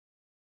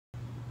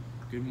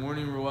Good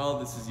morning, Roel.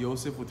 This is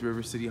Joseph with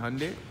River City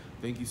Hyundai.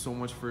 Thank you so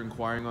much for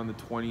inquiring on the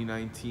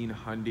 2019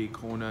 Hyundai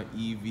Kona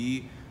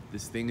EV.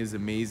 This thing is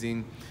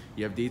amazing.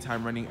 You have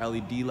daytime running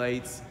LED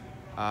lights,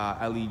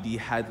 LED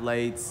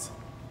headlights,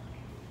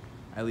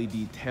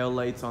 LED tail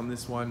lights on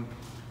this one.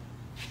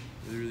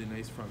 Really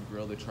nice front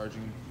grille. The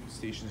charging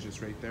station is just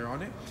right there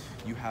on it.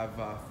 You have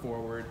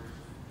forward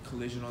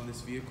collision on this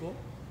vehicle,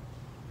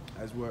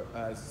 as well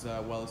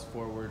as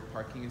forward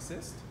parking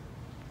assist.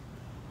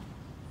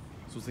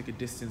 So it's like a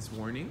distance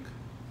warning.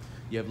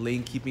 You have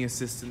lane keeping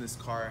assist in this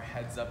car,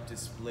 heads up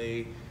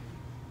display.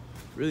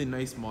 Really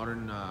nice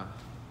modern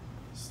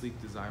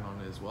sleek design on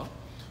it as well.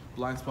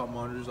 Blind spot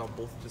monitors on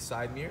both of the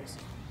side mirrors.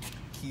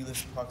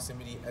 Keyless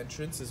proximity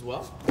entrance as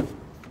well.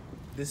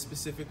 This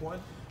specific one,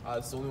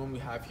 it's the only one we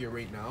have here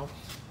right now.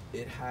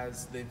 It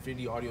has the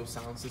Infinity audio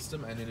sound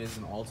system and it is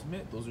an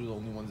ultimate. Those are the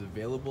only ones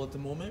available at the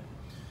moment.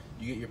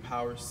 You get your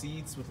power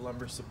seats with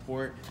lumbar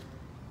support.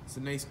 It's a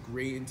nice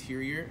gray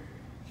interior.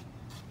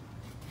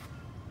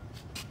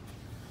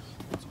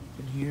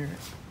 Here.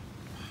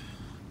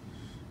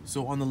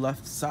 So on the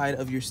left side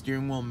of your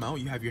steering wheel mount,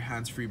 you have your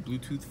hands-free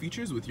Bluetooth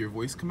features with your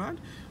voice command.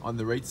 On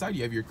the right side,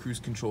 you have your cruise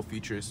control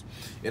features.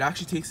 It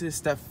actually takes it a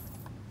step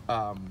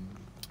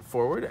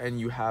forward, and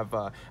you have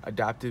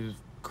adaptive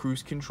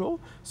cruise control.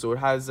 So it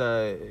has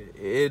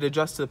it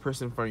adjusts to the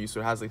person in front of you. So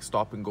it has like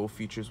stop and go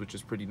features, which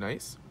is pretty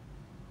nice.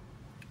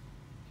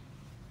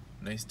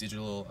 Nice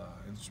digital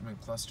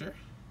instrument cluster.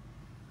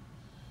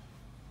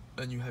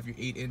 Then you have your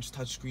 8-inch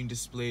touchscreen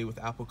display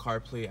with Apple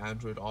CarPlay,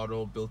 Android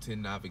Auto,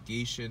 built-in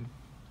navigation.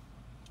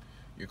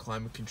 Your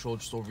climate control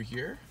just over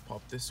here.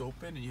 Pop this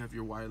open and you have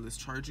your wireless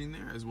charging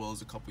there, as well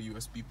as a couple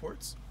USB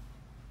ports.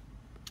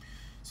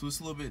 So it's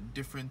a little bit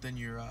different than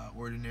your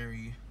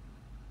ordinary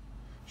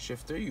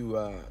shifter.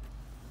 To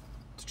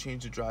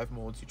change the drive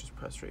modes, you just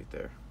press right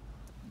there.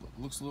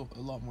 Looks a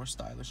lot more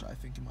stylish, I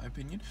think, in my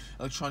opinion.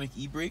 Electronic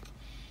e-brake.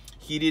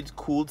 Heated,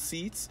 cooled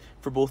seats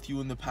for both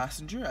you and the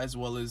passenger, as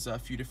well as a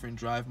few different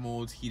drive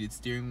modes, heated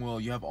steering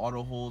wheel. You have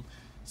auto hold,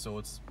 so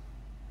it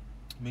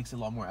makes it a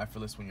lot more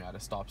effortless when you're at a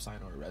stop sign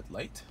or a red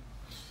light.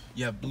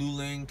 You have Blue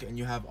Link and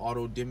you have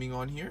auto dimming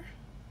on here.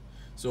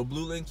 So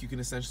Blue Link, you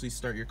can essentially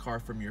start your car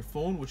from your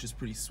phone, which is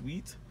pretty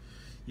sweet.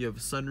 You have a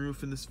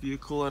sunroof in this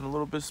vehicle and a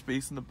little bit of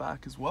space in the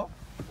back as well.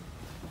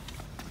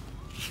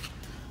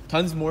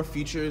 Tons more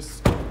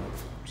features.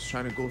 Just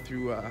trying to go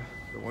through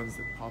the ones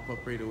that pop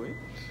up right away.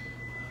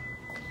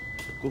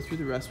 Go through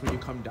the rest when you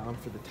come down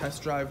for the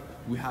test drive.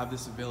 We have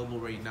this available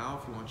right now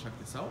if you want to check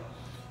this out.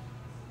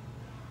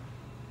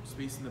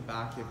 Space in the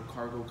back, you have a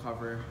cargo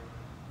cover.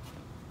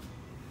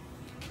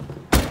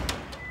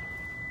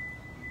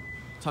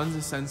 Tons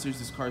of sensors.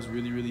 This car is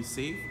really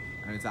safe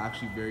and it's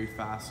actually very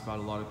fast, got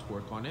a lot of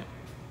torque on it.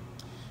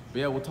 But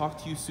yeah, we'll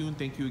talk to you soon.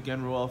 Thank you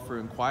again, Roel, for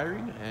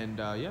inquiring, and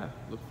yeah,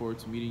 look forward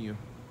to meeting you.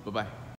 Bye-bye.